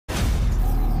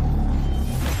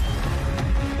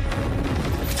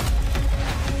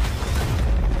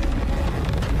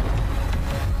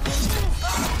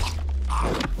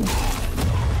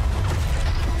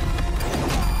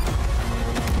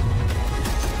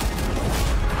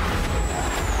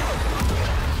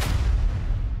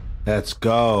Let's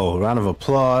go. Round of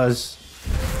applause.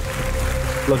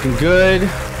 Looking good.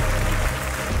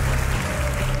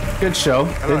 Good show.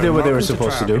 Hello, they did what they were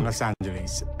supposed to do. In Los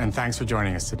Angeles, and thanks for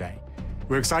joining us today.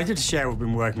 We're excited to share what we've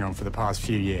been working on for the past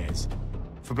few years.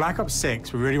 For Black Ops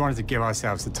 6, we really wanted to give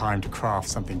ourselves the time to craft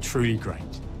something truly great.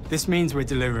 This means we're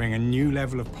delivering a new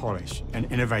level of polish and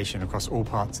innovation across all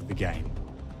parts of the game.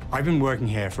 I've been working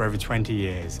here for over 20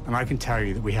 years, and I can tell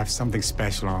you that we have something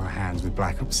special on our hands with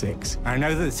Black Ops 6. And I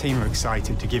know that the team are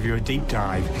excited to give you a deep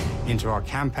dive into our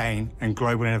campaign and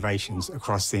global innovations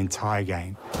across the entire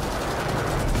game.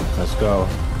 Let's go.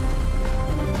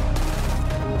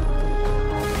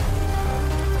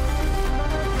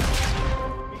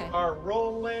 Are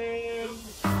rolling.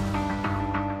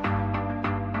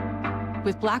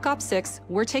 With Black Ops 6,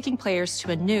 we're taking players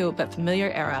to a new but familiar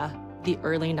era, the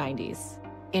early 90s.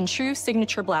 In true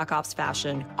signature Black Ops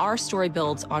fashion, our story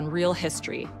builds on real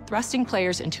history, thrusting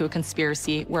players into a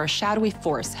conspiracy where a shadowy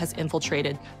force has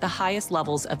infiltrated the highest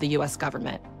levels of the US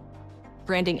government,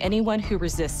 branding anyone who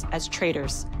resists as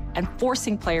traitors and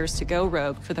forcing players to go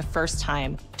rogue for the first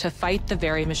time to fight the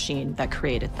very machine that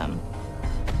created them.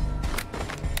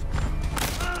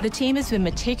 The team has been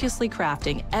meticulously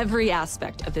crafting every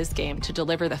aspect of this game to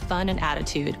deliver the fun and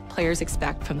attitude players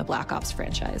expect from the Black Ops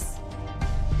franchise.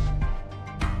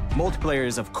 Multiplayer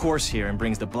is of course here and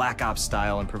brings the Black Ops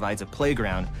style and provides a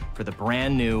playground for the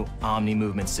brand new Omni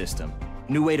movement system.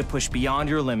 New way to push beyond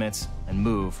your limits and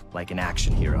move like an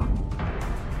action hero.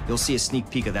 You'll see a sneak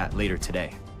peek of that later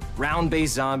today.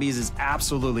 Round-based zombies is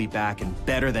absolutely back and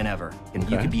better than ever, and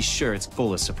you can be sure it's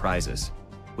full of surprises.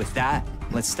 With that,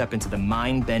 let's step into the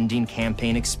mind-bending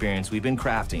campaign experience we've been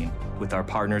crafting with our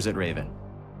partners at Raven.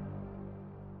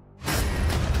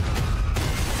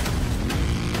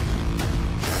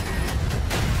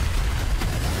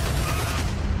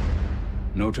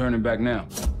 No turning back now.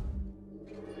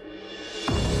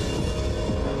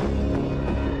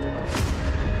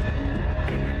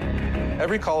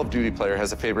 Every Call of Duty player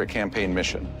has a favorite campaign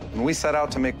mission. When we set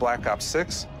out to make Black Ops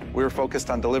 6, we were focused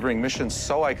on delivering missions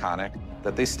so iconic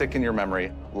that they stick in your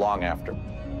memory long after.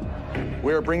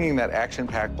 We are bringing that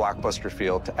action-packed blockbuster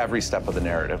feel to every step of the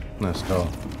narrative. Let's go.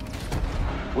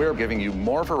 We are giving you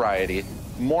more variety,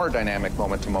 more dynamic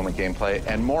moment-to-moment gameplay,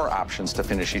 and more options to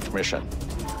finish each mission.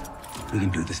 We can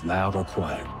do this loud or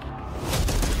quiet.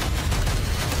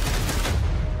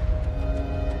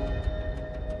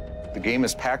 The game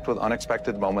is packed with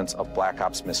unexpected moments of Black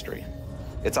Ops mystery.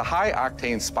 It's a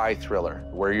high-octane spy thriller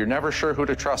where you're never sure who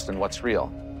to trust and what's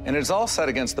real. And it's all set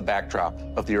against the backdrop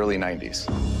of the early 90s.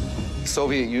 The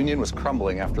Soviet Union was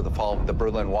crumbling after the fall of the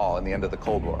Berlin Wall and the end of the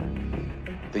Cold War.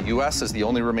 The US is the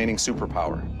only remaining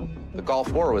superpower. The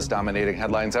Gulf War was dominating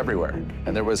headlines everywhere,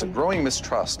 and there was a growing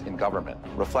mistrust in government,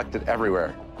 reflected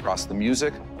everywhere across the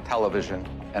music, television,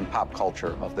 and pop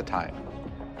culture of the time.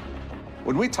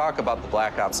 When we talk about the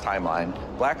Black Ops timeline,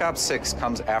 Black Ops 6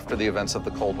 comes after the events of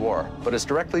the Cold War, but is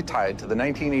directly tied to the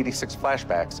 1986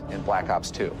 flashbacks in Black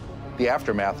Ops 2, the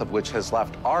aftermath of which has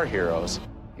left our heroes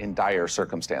in dire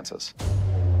circumstances.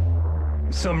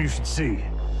 Something you should see.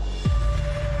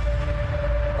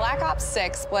 Black Ops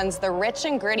 6 blends the rich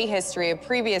and gritty history of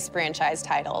previous franchise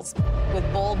titles with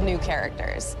bold new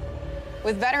characters,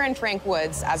 with veteran Frank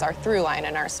Woods as our through line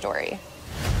in our story.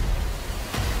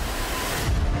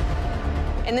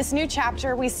 In this new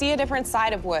chapter, we see a different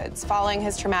side of Woods following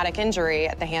his traumatic injury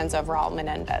at the hands of Raul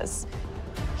Menendez.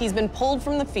 He's been pulled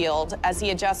from the field as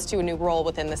he adjusts to a new role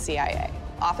within the CIA,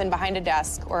 often behind a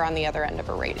desk or on the other end of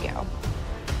a radio.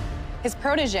 His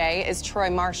protege is Troy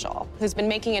Marshall, who's been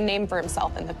making a name for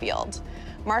himself in the field.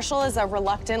 Marshall is a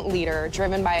reluctant leader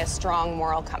driven by a strong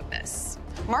moral compass.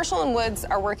 Marshall and Woods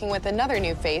are working with another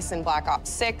new face in Black Ops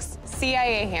 6,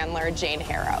 CIA handler Jane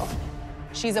Harrow.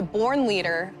 She's a born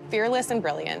leader, fearless and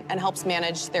brilliant, and helps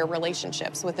manage their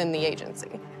relationships within the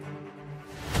agency.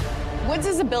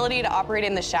 Woods' ability to operate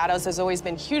in the shadows has always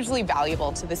been hugely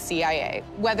valuable to the CIA,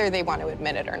 whether they want to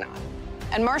admit it or not.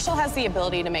 And Marshall has the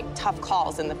ability to make tough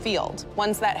calls in the field,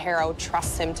 ones that Harrow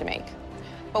trusts him to make.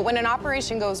 But when an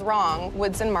operation goes wrong,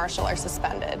 Woods and Marshall are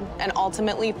suspended and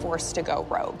ultimately forced to go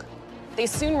rogue. They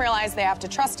soon realize they have to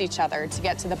trust each other to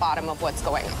get to the bottom of what's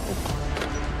going on.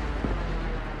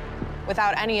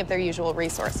 Without any of their usual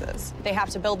resources, they have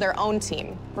to build their own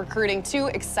team, recruiting two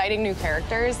exciting new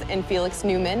characters in Felix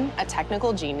Newman, a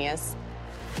technical genius,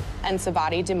 and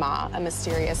Savati Dumas, a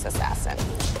mysterious assassin.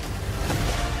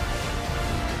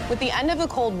 With the end of the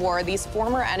Cold War, these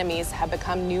former enemies have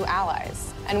become new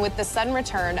allies. And with the sudden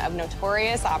return of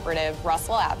notorious operative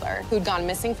Russell Adler, who'd gone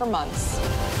missing for months,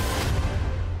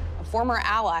 a former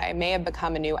ally may have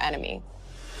become a new enemy.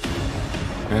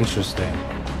 Interesting.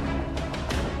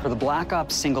 For the Black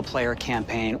Ops single-player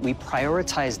campaign, we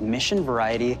prioritized mission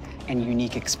variety and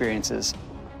unique experiences.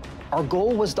 Our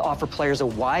goal was to offer players a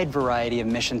wide variety of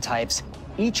mission types,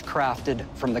 each crafted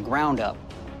from the ground up.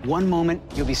 One moment,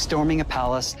 you'll be storming a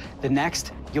palace. The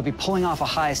next, you'll be pulling off a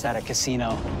heist at a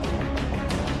casino.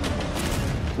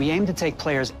 We aim to take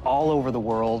players all over the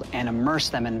world and immerse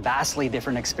them in vastly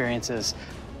different experiences.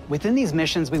 Within these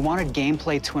missions, we wanted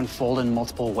gameplay to unfold in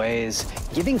multiple ways,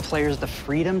 giving players the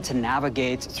freedom to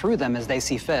navigate through them as they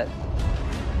see fit.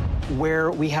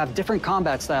 Where we have different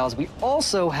combat styles, we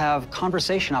also have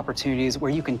conversation opportunities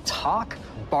where you can talk,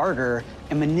 barter,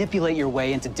 and manipulate your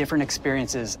way into different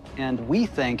experiences. And we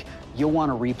think you'll want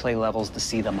to replay levels to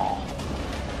see them all.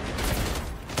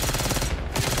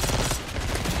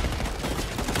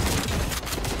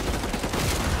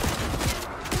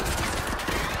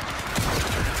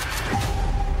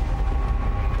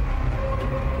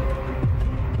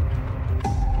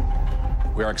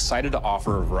 We are excited to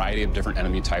offer a variety of different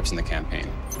enemy types in the campaign.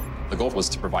 The goal was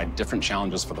to provide different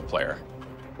challenges for the player.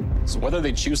 So whether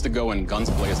they choose to go in guns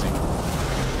blazing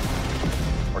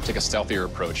or take a stealthier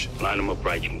approach. Line them up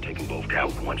right, you can take them both down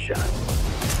with one shot.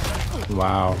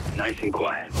 Wow. Nice and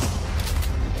quiet.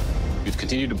 We've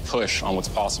continued to push on what's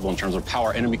possible in terms of how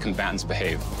our enemy combatants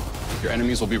behave. Your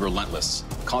enemies will be relentless,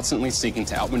 constantly seeking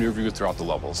to outmaneuver you throughout the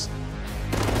levels.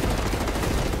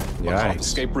 We'll cut off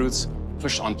escape routes,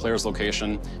 push on players'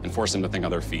 location, and force them to think on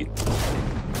their feet.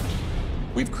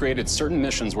 We've created certain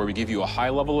missions where we give you a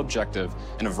high-level objective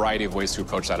and a variety of ways to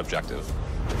approach that objective.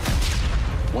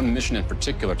 One mission in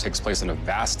particular takes place in a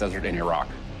vast desert in Iraq.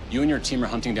 You and your team are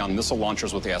hunting down missile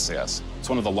launchers with the SAS. It's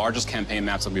one of the largest campaign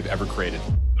maps that we've ever created.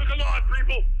 Look alive,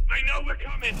 people! They know we're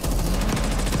coming!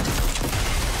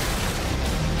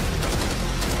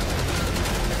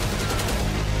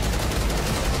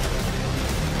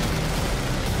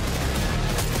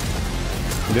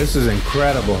 This is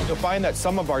incredible. You'll find that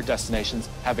some of our destinations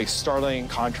have a startling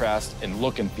contrast in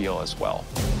look and feel as well.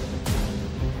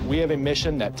 We have a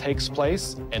mission that takes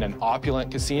place in an opulent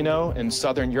casino in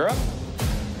Southern Europe.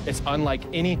 It's unlike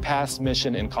any past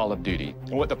mission in Call of Duty.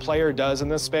 And what the player does in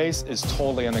this space is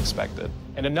totally unexpected.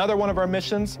 And another one of our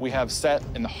missions we have set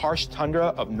in the harsh tundra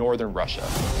of northern Russia.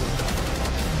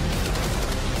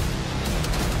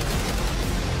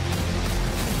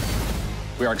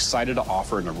 We are excited to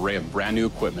offer an array of brand new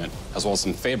equipment, as well as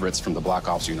some favorites from the Black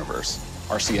Ops universe.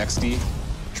 RCXD,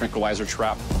 Tranquilizer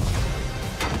Trap,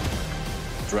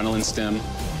 Adrenaline Stim,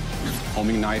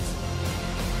 Homing Knife.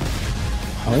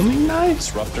 Homing Knife?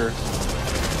 Disruptor.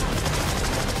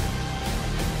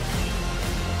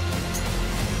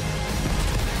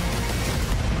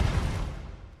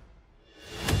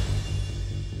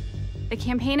 The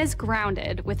campaign is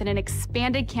grounded within an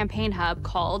expanded campaign hub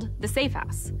called the Safe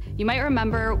House. You might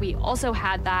remember we also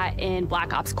had that in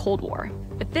Black Ops Cold War.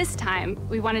 But this time,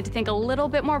 we wanted to think a little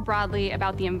bit more broadly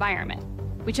about the environment.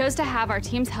 We chose to have our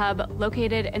team's hub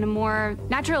located in a more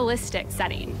naturalistic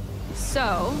setting.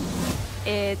 So,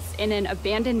 it's in an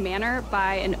abandoned manor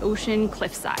by an ocean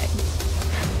cliffside.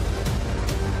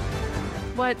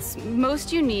 What's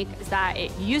most unique is that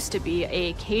it used to be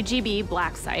a KGB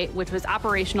black site, which was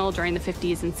operational during the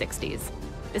 50s and 60s.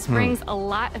 This brings a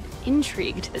lot of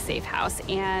intrigue to the Safe House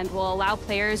and will allow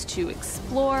players to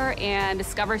explore and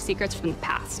discover secrets from the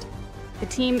past. The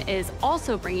team is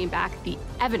also bringing back the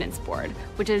evidence board,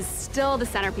 which is still the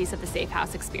centerpiece of the Safe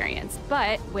House experience,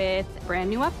 but with brand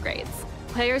new upgrades.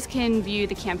 Players can view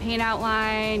the campaign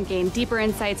outline, gain deeper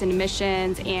insights into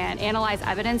missions, and analyze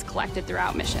evidence collected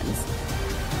throughout missions.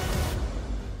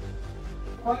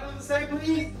 What on the side,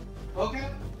 please? Okay.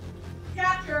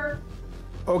 Capture.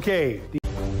 Okay.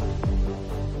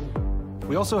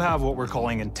 We also have what we're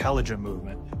calling intelligent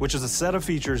movement, which is a set of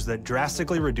features that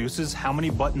drastically reduces how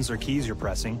many buttons or keys you're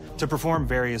pressing to perform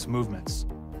various movements.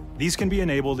 These can be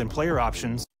enabled in player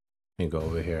options. Let me go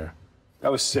over here.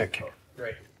 That was sick.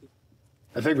 Great.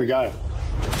 I think we got it.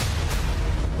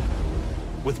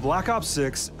 With Black Ops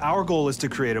 6, our goal is to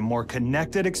create a more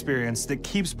connected experience that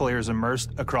keeps players immersed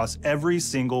across every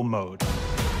single mode.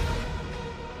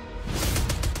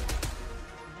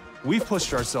 We've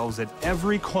pushed ourselves at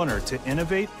every corner to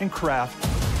innovate and craft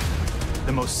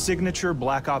the most signature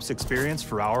Black Ops experience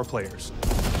for our players.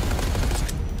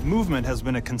 Movement has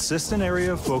been a consistent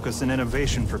area of focus and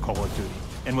innovation for Call of Duty.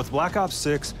 And with Black Ops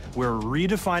 6, we're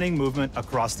redefining movement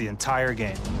across the entire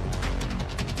game.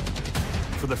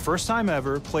 For the first time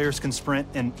ever, players can sprint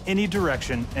in any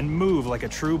direction and move like a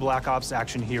true Black Ops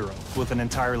action hero with an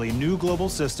entirely new global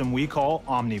system we call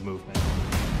Omni Movement.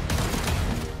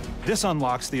 This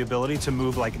unlocks the ability to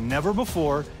move like never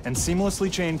before and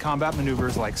seamlessly chain combat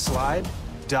maneuvers like slide,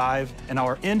 dive, and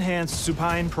our enhanced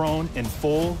supine prone in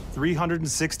full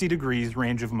 360 degrees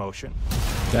range of motion.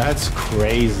 That's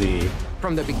crazy.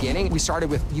 From the beginning, we started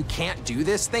with, you can't do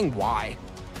this thing, why?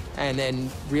 And then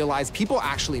realized people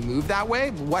actually move that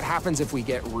way. What happens if we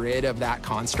get rid of that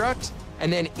construct?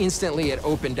 And then instantly it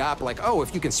opened up like, oh,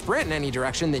 if you can sprint in any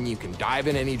direction, then you can dive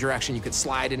in any direction, you could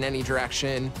slide in any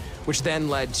direction, which then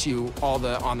led to all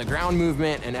the on-the-ground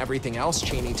movement and everything else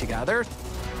chaining together.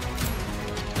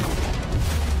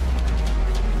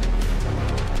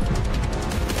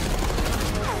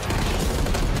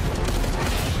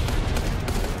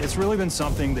 It's really been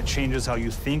something that changes how you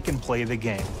think and play the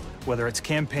game, whether it's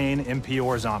campaign, MP,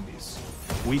 or zombies.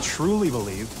 We truly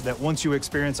believe that once you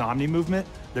experience Omni movement,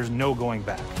 there's no going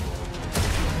back.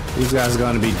 These guys are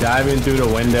going to be diving through the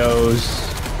windows.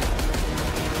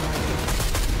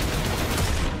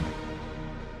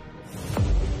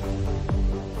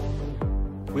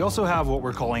 We also have what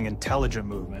we're calling intelligent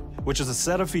movement, which is a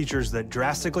set of features that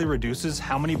drastically reduces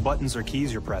how many buttons or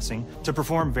keys you're pressing to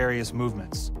perform various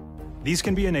movements. These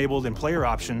can be enabled in player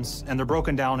options, and they're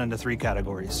broken down into 3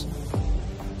 categories: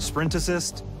 sprint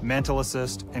assist, mantle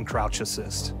assist, and crouch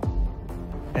assist.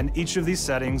 And each of these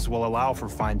settings will allow for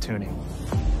fine-tuning.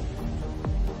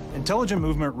 Intelligent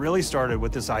movement really started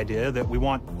with this idea that we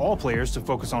want all players to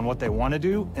focus on what they want to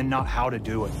do and not how to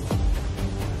do it.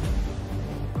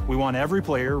 We want every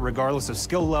player, regardless of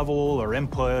skill level or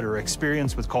input or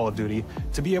experience with Call of Duty,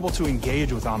 to be able to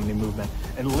engage with Omni movement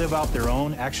and live out their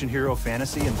own action hero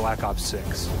fantasy in Black Ops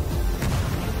 6.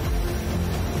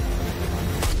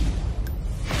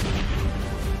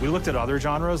 We looked at other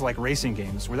genres like racing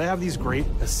games, where they have these great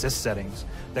assist settings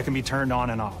that can be turned on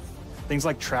and off. Things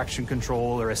like traction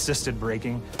control or assisted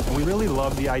braking, and we really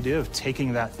love the idea of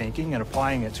taking that thinking and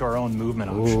applying it to our own movement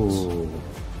options. Ooh.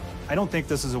 I don't think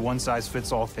this is a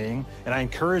one-size-fits-all thing, and I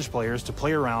encourage players to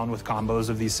play around with combos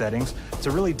of these settings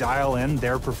to really dial in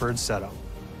their preferred setup.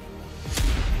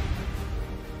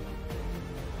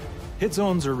 Hit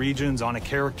zones are regions on a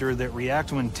character that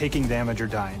react when taking damage or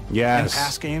dying. Yes. In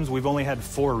past games, we've only had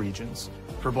 4 regions.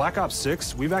 For Black Ops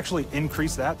 6, we've actually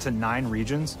increased that to 9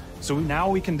 regions, so now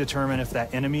we can determine if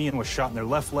that enemy was shot in their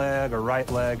left leg or right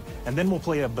leg, and then we'll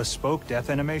play a bespoke death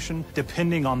animation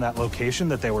depending on that location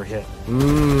that they were hit.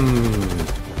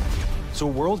 So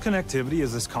world connectivity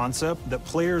is this concept that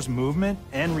players' movement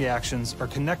and reactions are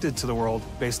connected to the world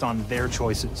based on their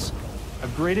choices. A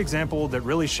great example that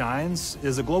really shines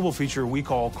is a global feature we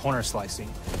call corner slicing,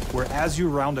 where as you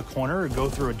round a corner or go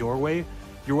through a doorway,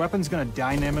 your weapon's going to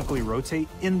dynamically rotate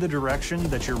in the direction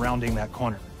that you're rounding that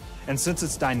corner. And since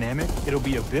it's dynamic, it'll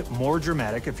be a bit more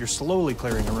dramatic if you're slowly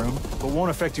clearing a room, but won't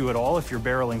affect you at all if you're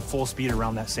barreling full speed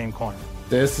around that same corner.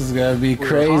 This is going to be We're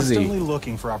crazy. constantly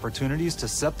looking for opportunities to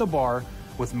set the bar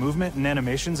with movement and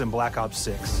animations in Black Ops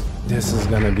 6. This is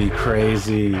going to be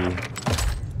crazy.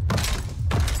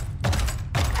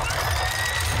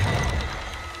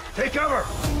 Take cover!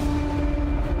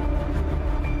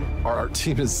 Our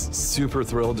team is super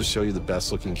thrilled to show you the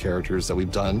best looking characters that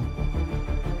we've done.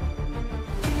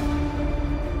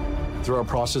 Through our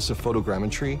process of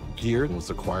photogrammetry, gear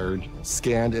was acquired,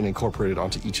 scanned, and incorporated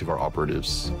onto each of our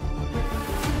operatives.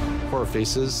 For our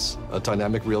faces, a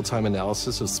dynamic real-time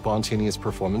analysis of spontaneous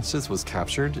performances was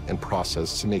captured and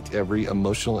processed to make every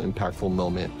emotional, impactful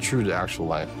moment true to actual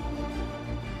life.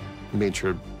 We made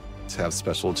sure to have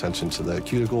special attention to the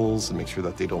cuticles and make sure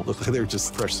that they don't look like they're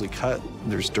just freshly cut.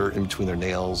 There's dirt in between their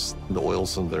nails, the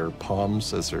oils on their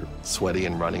palms as they're sweaty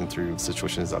and running through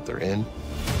situations that they're in.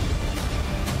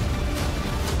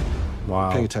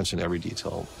 Wow. Paying attention to every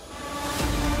detail.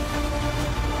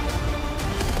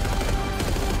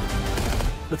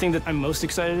 The thing that I'm most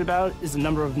excited about is the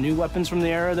number of new weapons from the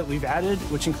era that we've added,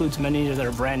 which includes many that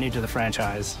are brand new to the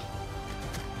franchise.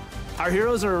 Our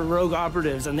heroes are rogue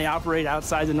operatives, and they operate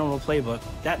outside the normal playbook.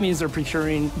 That means they're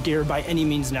procuring gear by any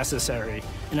means necessary,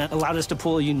 and it allowed us to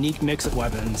pull a unique mix of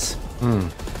weapons.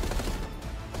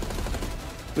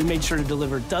 We made sure to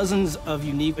deliver dozens of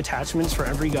unique attachments for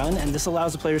every gun, and this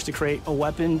allows the players to create a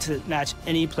weapon to match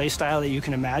any playstyle that you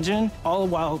can imagine, all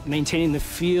while maintaining the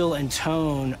feel and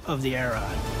tone of the era.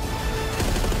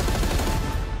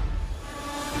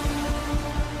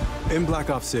 In Black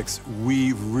Ops 6,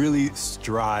 we really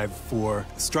strive for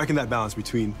striking that balance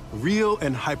between real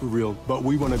and hyper-real, but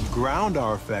we want to ground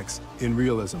our effects in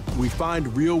realism. We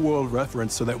find real-world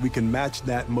reference so that we can match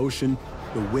that motion,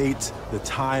 the weight, the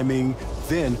timing,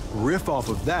 then riff off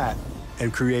of that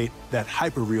and create that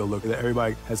hyper-real look that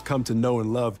everybody has come to know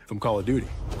and love from Call of Duty.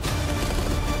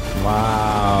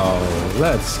 Wow,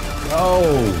 let's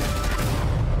go.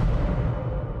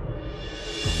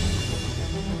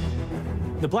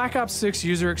 The Black Ops 6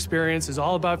 user experience is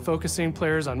all about focusing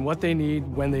players on what they need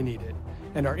when they need it,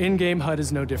 and our in-game HUD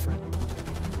is no different.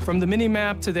 From the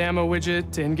mini-map to the ammo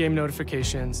widget to in-game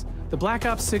notifications, the Black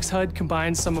Ops 6 HUD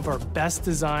combines some of our best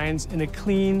designs in a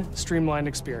clean, streamlined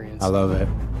experience. I love it.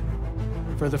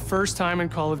 For the first time in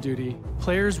Call of Duty,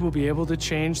 players will be able to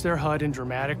change their HUD in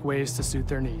dramatic ways to suit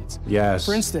their needs. Yes.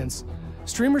 For instance,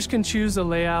 streamers can choose a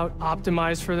layout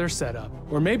optimized for their setup,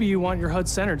 or maybe you want your HUD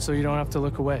centered so you don't have to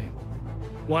look away.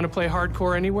 Want to play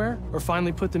hardcore anywhere, or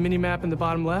finally put the mini-map in the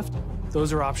bottom left?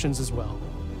 Those are options as well.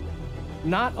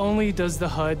 Not only does the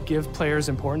HUD give players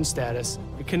important status,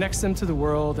 it connects them to the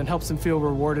world and helps them feel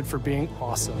rewarded for being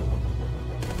awesome.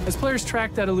 As players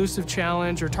track that elusive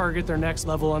challenge or target their next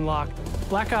level unlock,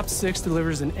 Black Ops 6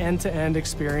 delivers an end-to-end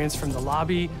experience from the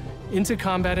lobby into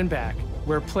combat and back,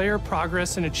 where player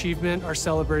progress and achievement are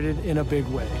celebrated in a big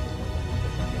way.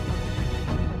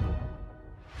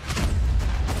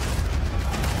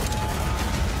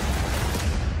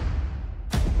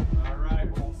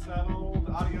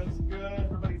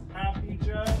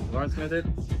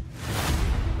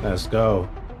 Let's go.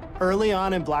 Early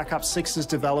on in Black Ops 6's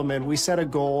development, we set a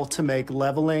goal to make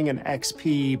leveling and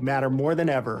XP matter more than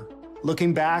ever.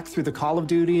 Looking back through the Call of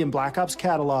Duty and Black Ops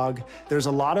catalog, there's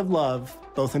a lot of love,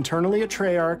 both internally at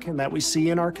Treyarch and that we see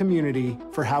in our community,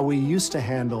 for how we used to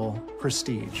handle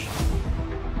prestige.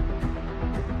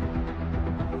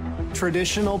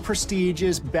 Traditional prestige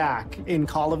is back in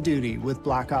Call of Duty with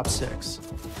Black Ops 6.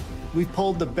 We've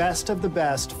pulled the best of the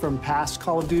best from past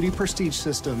Call of Duty prestige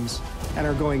systems and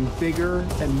are going bigger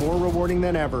and more rewarding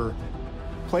than ever.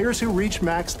 Players who reach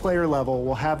max player level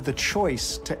will have the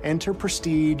choice to enter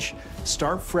prestige,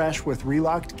 start fresh with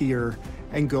relocked gear,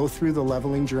 and go through the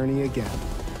leveling journey again.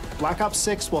 Black Ops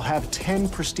 6 will have 10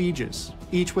 prestiges,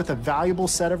 each with a valuable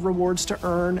set of rewards to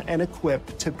earn and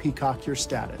equip to peacock your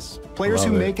status. Players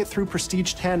who make it through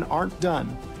Prestige 10 aren't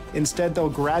done. Instead, they'll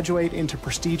graduate into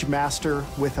Prestige Master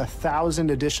with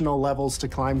 1,000 additional levels to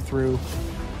climb through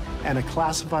and a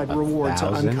classified reward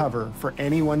to uncover for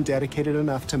anyone dedicated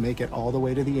enough to make it all the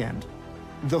way to the end.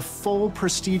 The full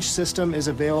Prestige system is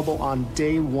available on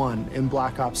day one in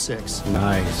Black Ops 6.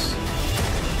 Nice.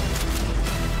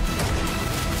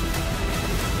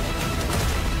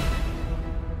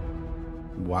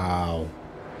 Wow.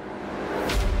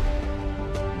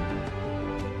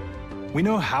 We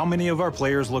know how many of our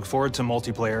players look forward to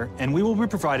multiplayer, and we will be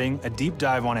providing a deep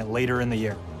dive on it later in the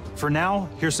year. For now,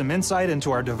 here's some insight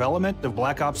into our development of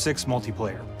Black Ops 6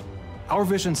 multiplayer. Our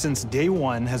vision since day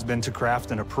one has been to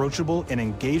craft an approachable and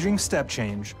engaging step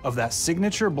change of that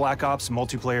signature Black Ops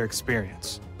multiplayer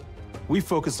experience. We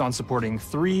focused on supporting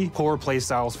 3 core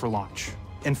playstyles for launch.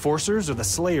 Enforcers are the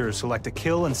slayers who like to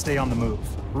kill and stay on the move.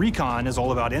 Recon is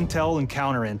all about intel and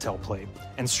counter-intel play.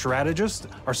 And strategists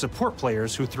are support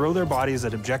players who throw their bodies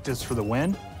at objectives for the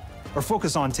win or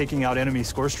focus on taking out enemy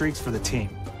score streaks for the team.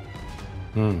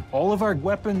 All of our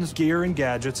weapons, gear, and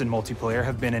gadgets in multiplayer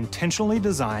have been intentionally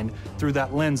designed through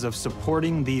that lens of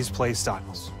supporting these play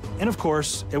styles. And of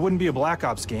course, it wouldn't be a Black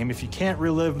Ops game if you can't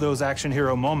relive those action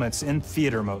hero moments in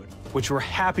theater mode, which we're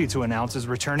happy to announce is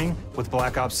returning with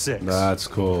Black Ops 6. That's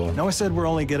cool. Now, I said we're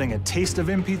only getting a taste of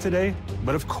MP today,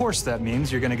 but of course that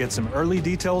means you're gonna get some early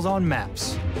details on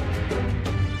maps.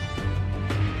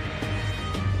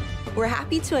 We're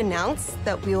happy to announce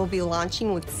that we will be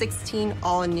launching with 16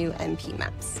 all-new MP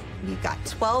maps. We've got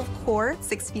 12 core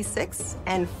 6v6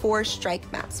 and 4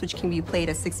 strike maps, which can be played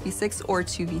as 6v6 or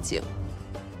 2v2.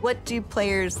 What do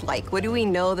players like? What do we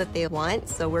know that they want?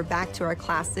 So we're back to our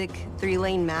classic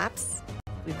 3-lane maps.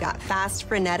 We've got fast,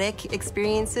 frenetic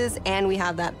experiences, and we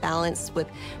have that balance with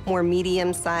more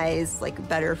medium size, like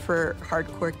better for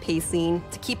hardcore pacing,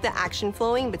 to keep the action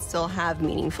flowing, but still have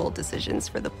meaningful decisions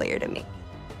for the player to make.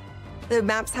 The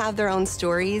maps have their own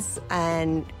stories,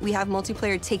 and we have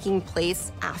multiplayer taking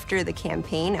place after the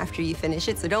campaign, after you finish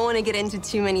it. So don't want to get into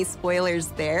too many spoilers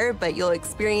there, but you'll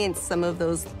experience some of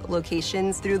those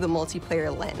locations through the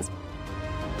multiplayer lens.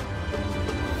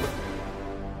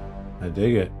 I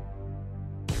dig it.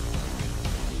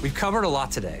 We've covered a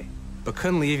lot today, but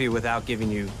couldn't leave you without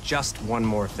giving you just one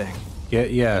more thing.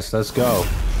 Yes, let's go.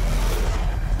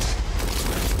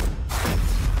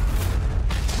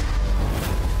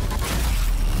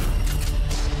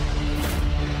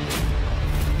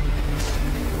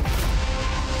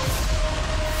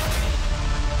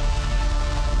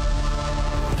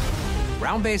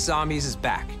 Round-based Zombies is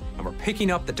back, and we're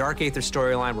picking up the Dark Aether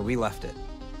storyline where we left it.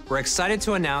 We're excited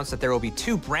to announce that there will be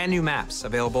 2 brand new maps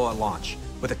available at launch,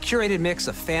 with a curated mix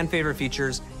of fan-favorite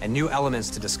features and new elements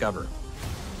to discover.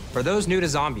 For those new to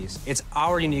Zombies, it's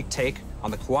our unique take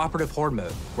on the cooperative horde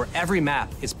mode, where every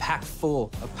map is packed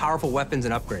full of powerful weapons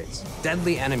and upgrades,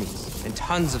 deadly enemies, and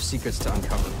tons of secrets to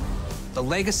uncover. The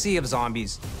legacy of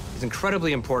zombies is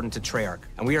incredibly important to Treyarch,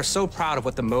 and we are so proud of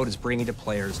what the mode is bringing to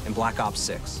players in Black Ops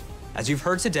 6. As you've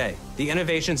heard today, the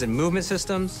innovations in movement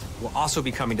systems will also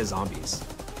be coming to zombies.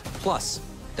 Plus,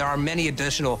 there are many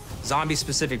additional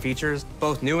zombie-specific features,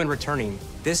 both new and returning.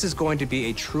 This is going to be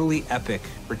a truly epic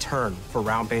return for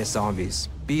round-based zombies.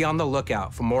 Be on the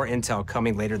lookout for more intel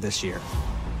coming later this year.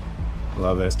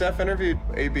 Love it. Steph interviewed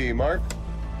AB. Mark?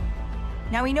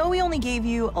 Now, we know we only gave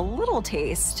you a little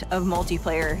taste of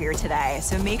multiplayer here today,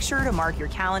 so make sure to mark your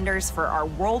calendars for our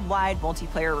worldwide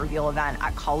multiplayer reveal event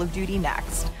at Call of Duty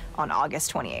Next on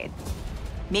August 28th.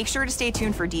 Make sure to stay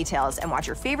tuned for details and watch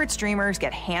your favorite streamers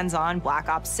get hands-on Black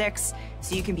Ops 6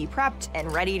 so you can be prepped and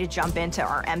ready to jump into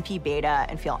our MP beta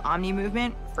and feel Omni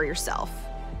movement for yourself.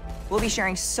 We'll be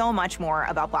sharing so much more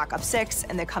about Black Ops 6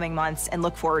 in the coming months and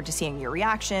look forward to seeing your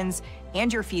reactions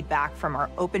and your feedback from our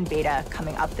open beta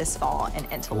coming up this fall and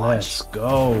into launch. Let's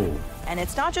go. And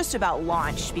it's not just about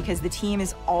launch, because the team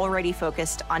is already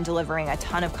focused on delivering a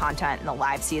ton of content in the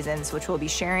live seasons, which we'll be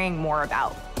sharing more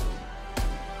about.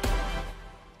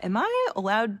 Am I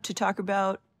allowed to talk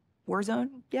about Warzone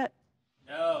yet?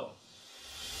 No.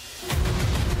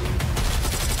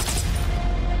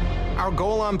 Our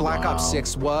goal on Black Ops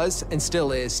 6 was, and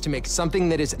still is, to make something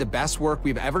that is the best work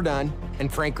we've ever done,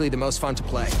 and frankly, the most fun to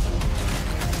play.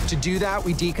 To do that,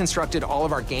 we deconstructed all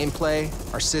of our gameplay,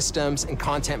 our systems, and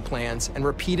content plans, and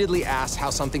repeatedly asked how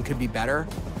something could be better.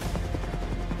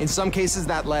 In some cases,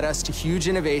 that led us to huge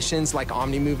innovations like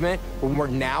Omni Movement, where we're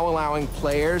now allowing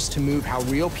players to move how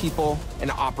real people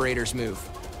and operators move.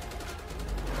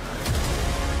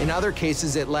 In other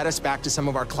cases, it led us back to some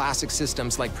of our classic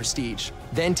systems like Prestige,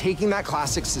 then taking that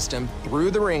classic system through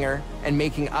the ringer and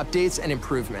making updates and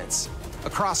improvements.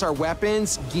 Across our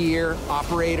weapons, gear,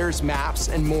 operators, maps,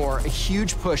 and more, a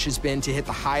huge push has been to hit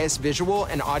the highest visual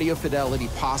and audio fidelity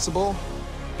possible.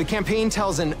 The campaign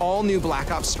tells an all-new Black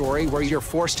Ops story where you're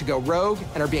forced to go rogue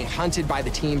and are being hunted by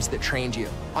the teams that trained you.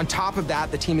 On top of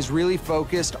that, the team is really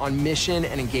focused on mission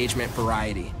and engagement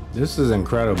variety. This is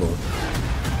incredible.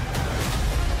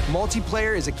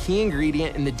 Multiplayer is a key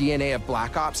ingredient in the DNA of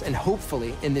Black Ops, and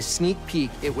hopefully, in this sneak peek,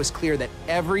 it was clear that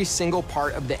every single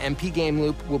part of the MP game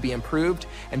loop will be improved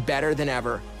and better than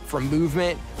ever, from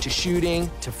movement, to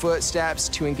shooting, to footsteps,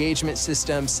 to engagement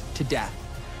systems, to death.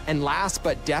 And last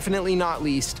but definitely not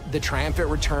least, the triumphant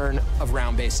return of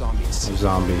round-based zombies.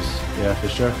 Zombies, yeah, for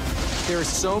sure. There is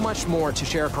so much more to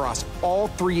share across all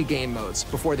 3 game modes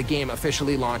before the game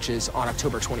officially launches on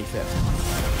October 25th.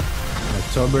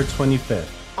 October 25th.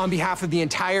 On behalf of the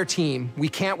entire team, we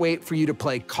can't wait for you to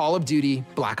play Call of Duty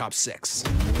Black Ops 6.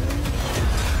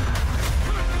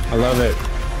 I love it.